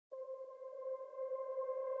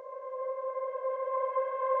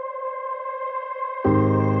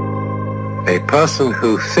A person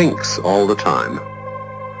who thinks all the time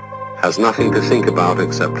has nothing to think about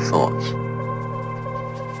except thoughts.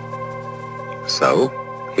 So,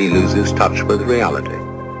 he loses touch with reality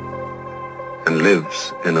and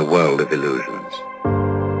lives in a world of illusions.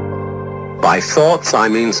 By thoughts, I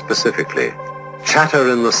mean specifically chatter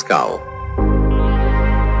in the skull,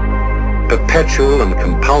 perpetual and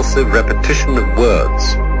compulsive repetition of words,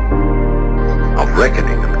 of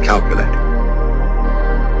reckoning and calculating.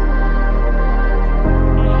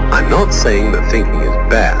 I'm not saying that thinking is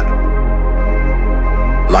bad.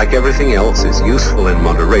 Like everything else, it's useful in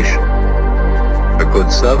moderation. A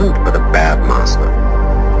good servant, but a bad master.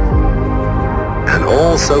 And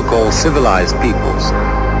all so-called civilized peoples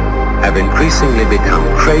have increasingly become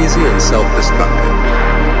crazy and self-destructive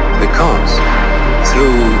because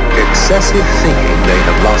through excessive thinking they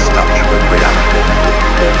have lost touch with reality.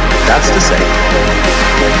 That's to say,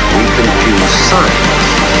 we confuse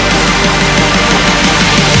science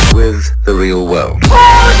with the real world.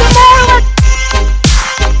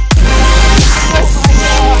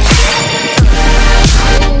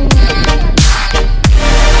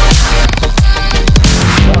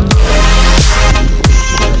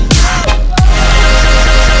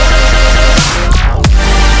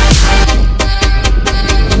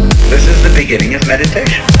 This is the beginning of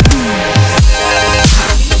meditation.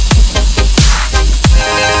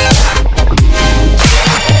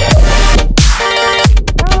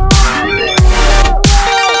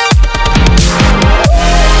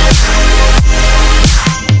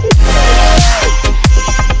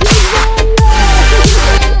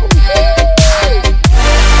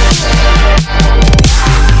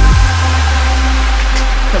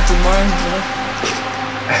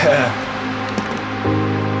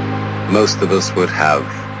 Most of us would have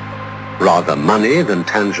rather money than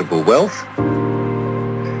tangible wealth,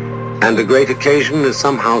 and a great occasion is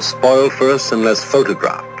somehow spoiled for us unless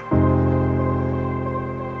photographed.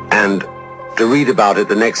 And to read about it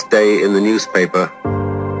the next day in the newspaper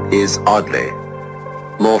is oddly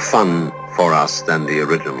more fun for us than the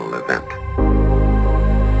original event.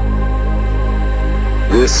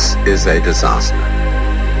 This is a disaster.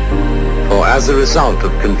 For as a result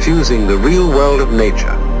of confusing the real world of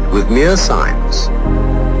nature with mere science,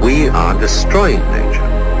 we are destroying nature.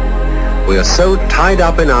 We are so tied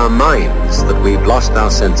up in our minds that we've lost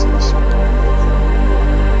our senses.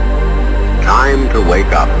 Time to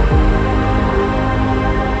wake up.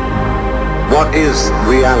 What is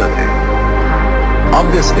reality?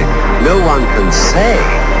 Obviously, no one can say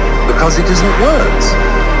because it isn't words.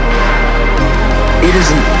 It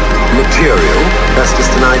isn't material, that's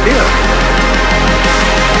just an idea.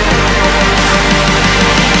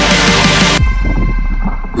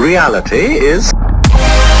 Reality is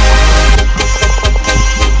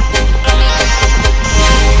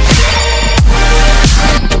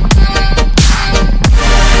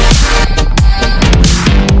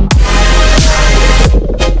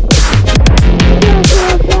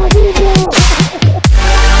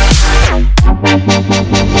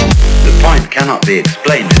the point cannot be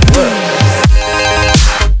explained in words.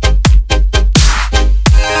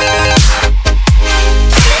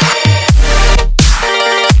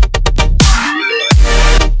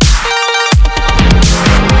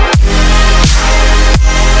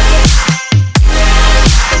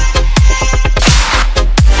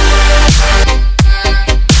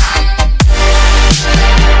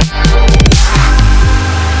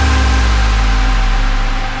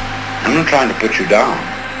 I'm not trying to put you down.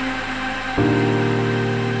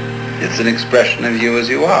 It's an expression of you as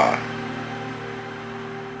you are.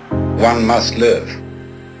 One must live.